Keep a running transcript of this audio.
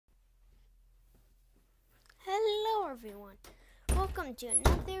everyone, welcome to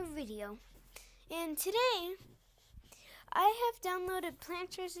another video. And today, I have downloaded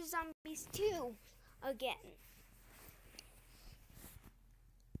Plants vs. Zombies 2 again.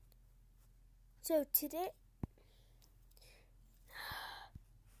 So today,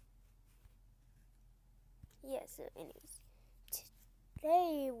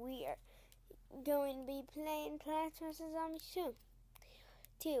 today we are going to be playing Plants vs. Zombies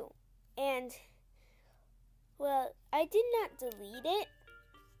 2. And well, I did not delete it.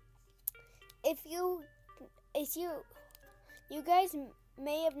 If you guys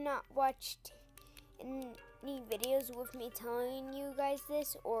may have not watched any videos with me telling you guys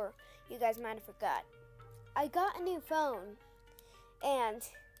this, or you guys might have forgot. I got a new phone, and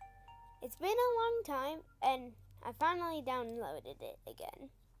it's been a long time, and I finally downloaded it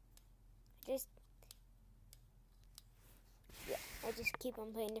again. I just keep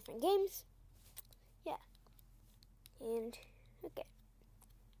on playing different games. Yeah. And okay.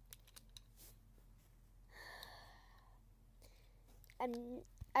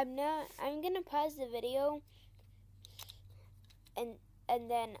 I'm gonna pause the video and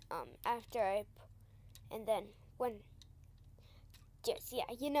then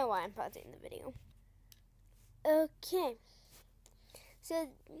you know why I'm pausing the video. Okay. So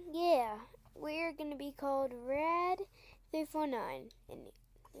yeah, we're gonna be called Rad 349.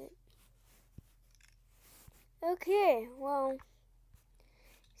 Okay, well,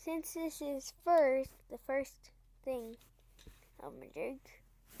 since this is the first thing of my drink,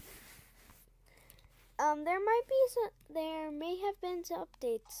 there may have been some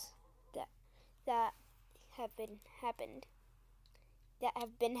updates that have been happened.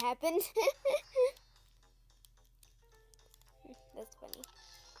 That's funny.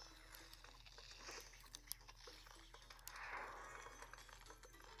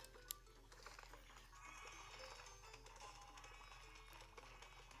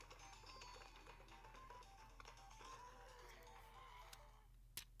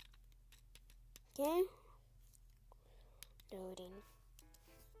 Okay. Loading.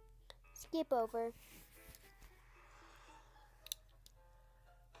 Skip over.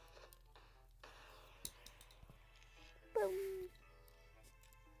 Boom.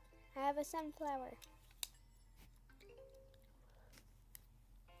 I have a sunflower.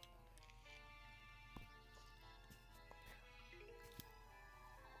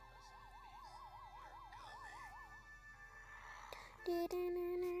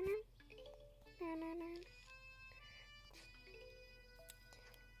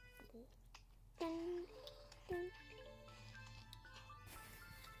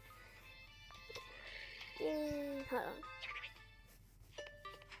 Hold on.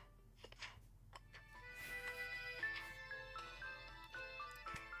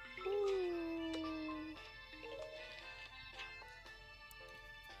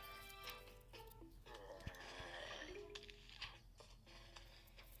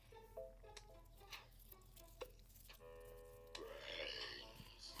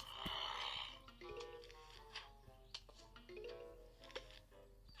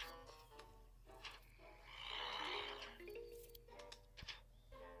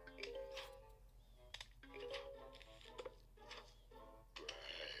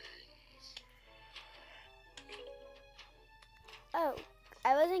 Oh,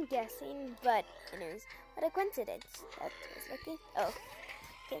 I wasn't guessing, but anyways, what a coincidence. That was lucky. Oh,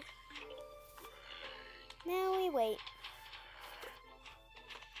 okay. Now we wait.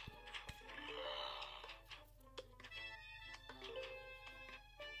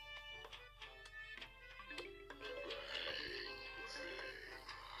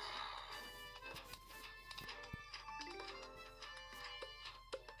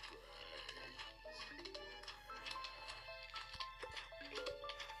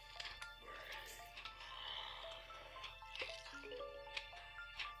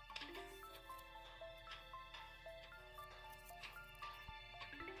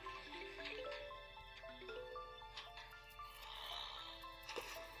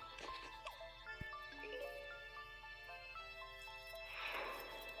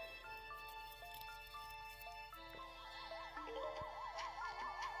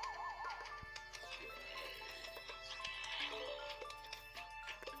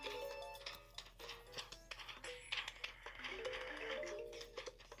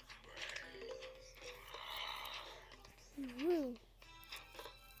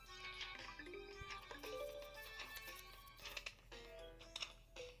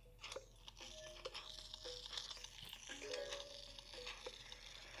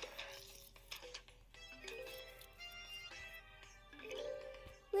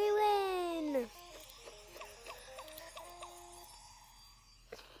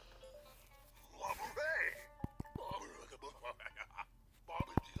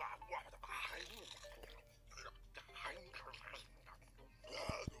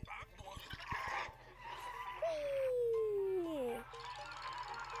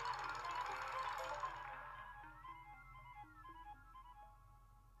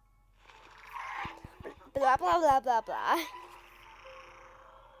 blah, blah, blah, blah, blah.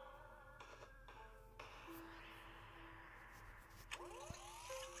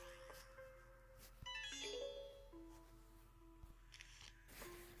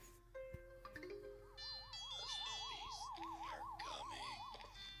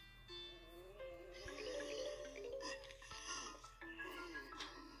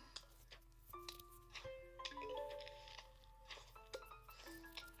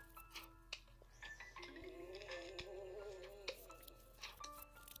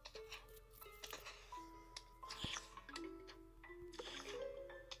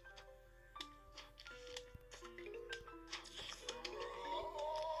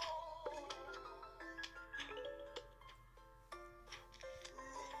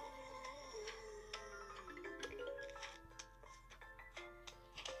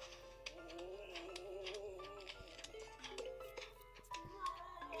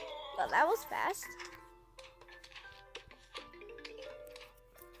 Well, that was fast.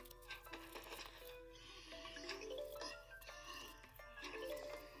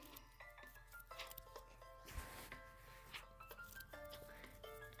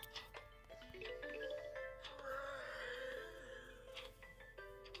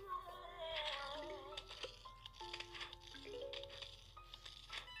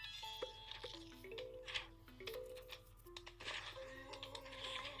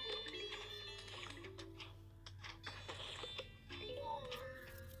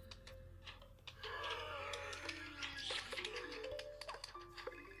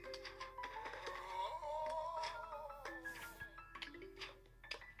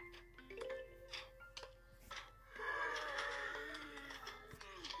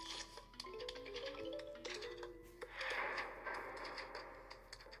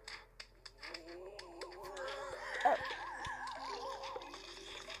 Oh.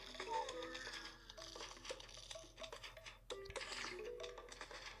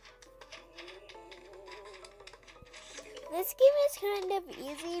 This game is kind of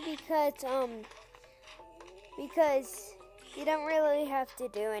easy because you don't really have to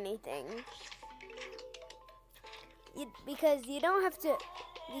do anything. Because you don't have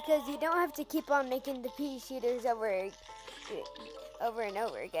to keep on making the pea shooters over and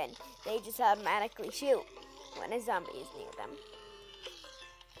over again. They just automatically shoot when a zombie is near them.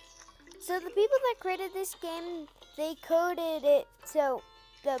 So the people that created this game, they coded it so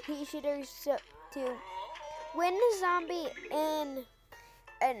the pea shooters to when a zombie in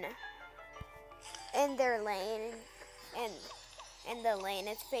their lane and the lane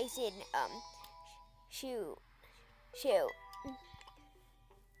is facing shoot.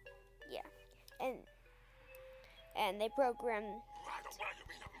 Yeah. And they program.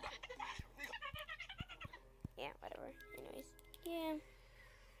 Yeah, whatever. Anyways. Yeah.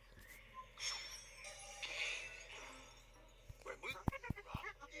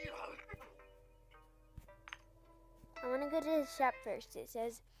 I want to go to the shop first. It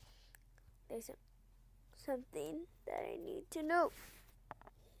says there's something that I need to know.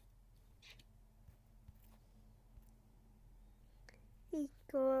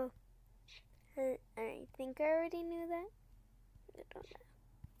 Cool. I think I already knew that. I don't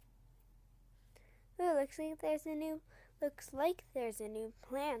know. Oh, looks like there's a new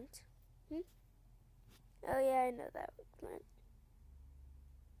plant. Oh yeah, I know that plant.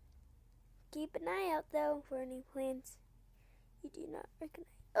 Keep an eye out though for any plants you do not recognize.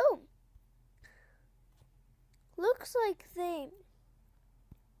 Oh! Looks like they...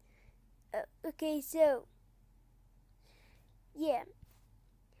 okay, so... yeah.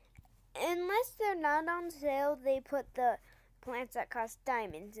 Unless they're not on sale, they put the plants that cost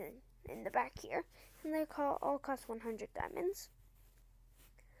diamonds in the back here. And they all cost 100 diamonds.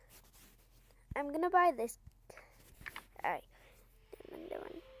 I'm gonna buy this. Alright.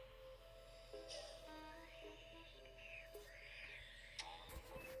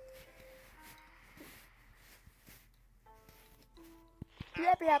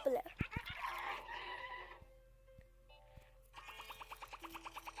 Blah, blah, blah.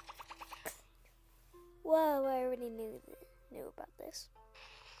 Whoa, I already knew about this.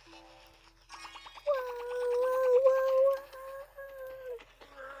 Whoa.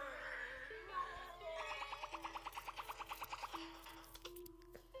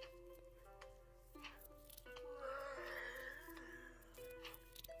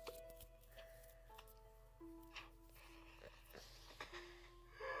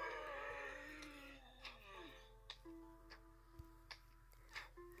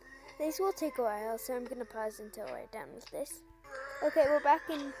 This will take a while, so I'm gonna pause until we're done with this. Okay, we're back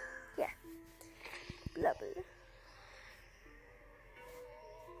in, yeah. Blah, blah.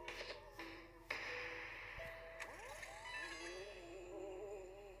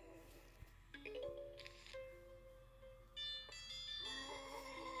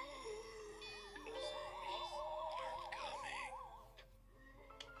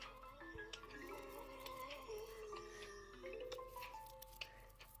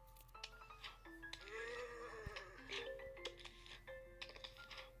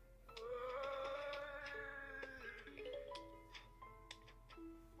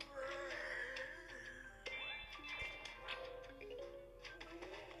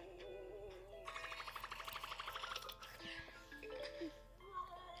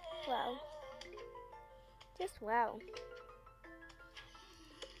 Just wow.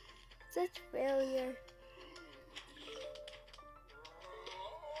 Such failure.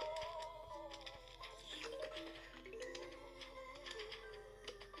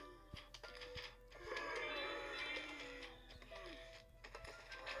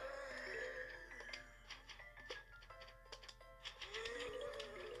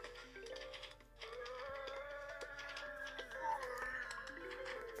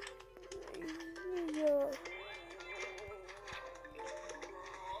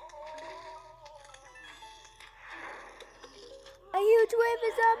 A huge wave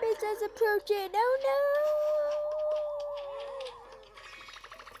of zombies is approaching. Oh no!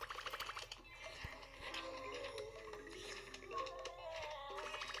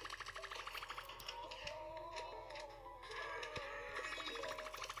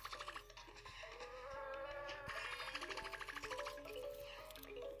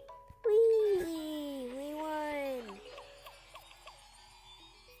 We won!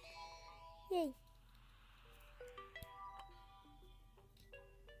 Yay!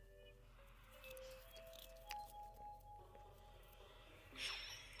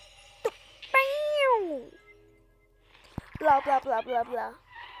 Blah blah blah blah blah.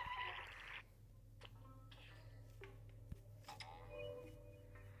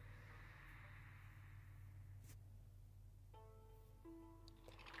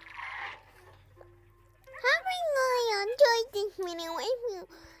 I really enjoyed this video.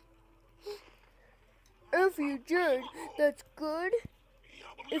 If you did, that's good.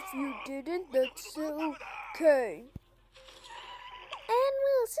 If you didn't, that's okay. And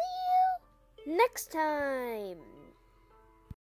we'll see you next time.